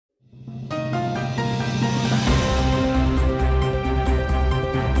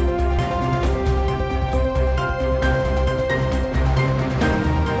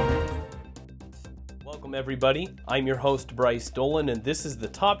everybody. I'm your host, Bryce Dolan, and this is the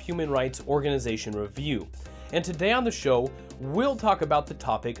Top Human Rights Organization Review. And today on the show, we'll talk about the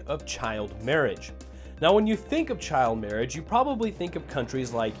topic of child marriage. Now, when you think of child marriage, you probably think of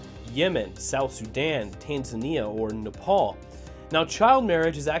countries like Yemen, South Sudan, Tanzania, or Nepal. Now, child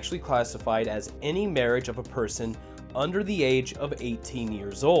marriage is actually classified as any marriage of a person under the age of 18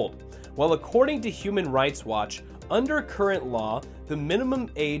 years old. Well, according to Human Rights Watch, under current law, the minimum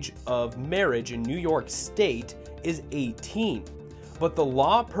age of marriage in New York State is 18, but the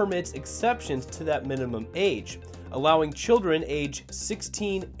law permits exceptions to that minimum age, allowing children age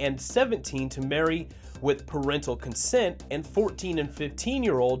 16 and 17 to marry with parental consent and 14 and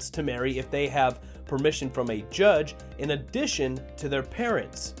 15-year-olds to marry if they have permission from a judge in addition to their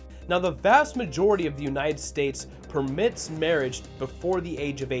parents. Now, the vast majority of the United States permits marriage before the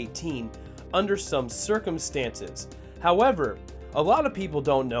age of 18 under some circumstances. However, a lot of people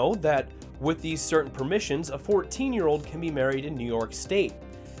don't know that with these certain permissions, a 14-year-old can be married in New York State.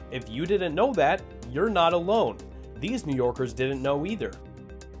 If you didn't know that, you're not alone. These New Yorkers didn't know either.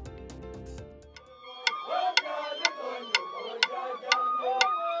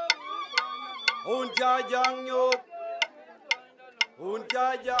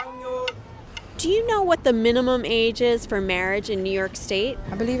 Do you know what the minimum age is for marriage in New York State?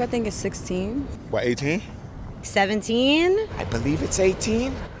 I think it's 16. What, 18? 17? I believe it's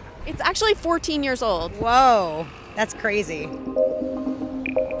 18. It's actually 14 years old. Whoa, that's crazy.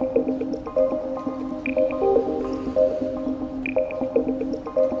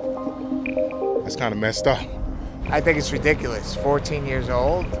 That's kind of messed up. I think it's ridiculous. 14 years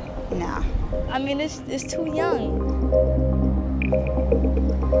old? Nah. I mean, it's too young.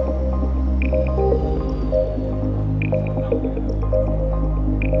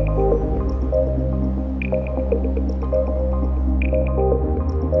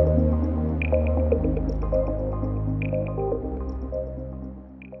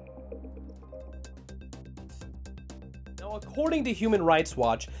 Now, according to Human Rights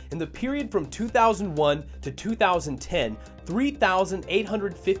Watch, in the period from 2001 to 2010,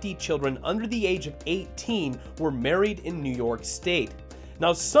 3,850 children under the age of 18 were married in New York State.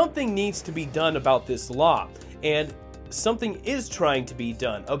 Now, something needs to be done about this law, and something is trying to be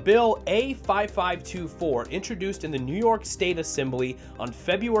done. A bill A5524, introduced in the New York State Assembly on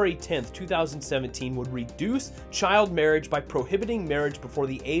February 10, 2017, would reduce child marriage by prohibiting marriage before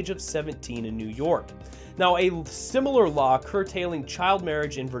the age of 17 in New York. Now, a similar law curtailing child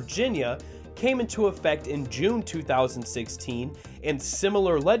marriage in Virginia came into effect in June 2016, and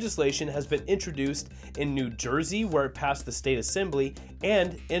similar legislation has been introduced in New Jersey, where it passed the state assembly,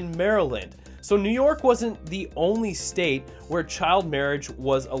 and in Maryland. So New York wasn't the only state where child marriage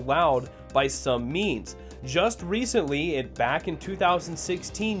was allowed by some means. Just recently, back in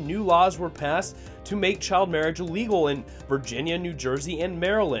 2016, new laws were passed to make child marriage illegal in Virginia, New Jersey, and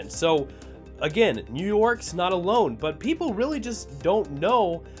Maryland. So again, New York's not alone, but people really just don't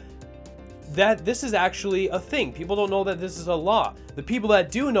know that this is actually a thing. People don't know that this is a law. The people that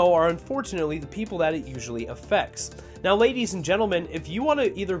do know are unfortunately the people that it usually affects. Now, ladies and gentlemen, if you want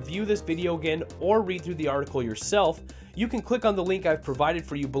to either view this video again or read through the article yourself, you can click on the link I've provided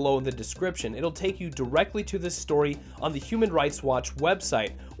for you below in the description. It'll take you directly to this story on the Human Rights Watch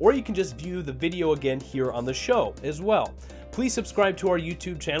website, or you can just view the video again here on the show as well. Please subscribe to our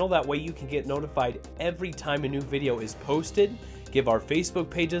YouTube channel, that way you can get notified every time a new video is posted. Give our Facebook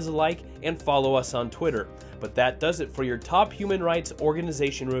pages a like and follow us on Twitter. But that does it for your Top Human Rights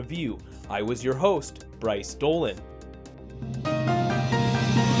Organization Review. I was your host, Bryce Dolan.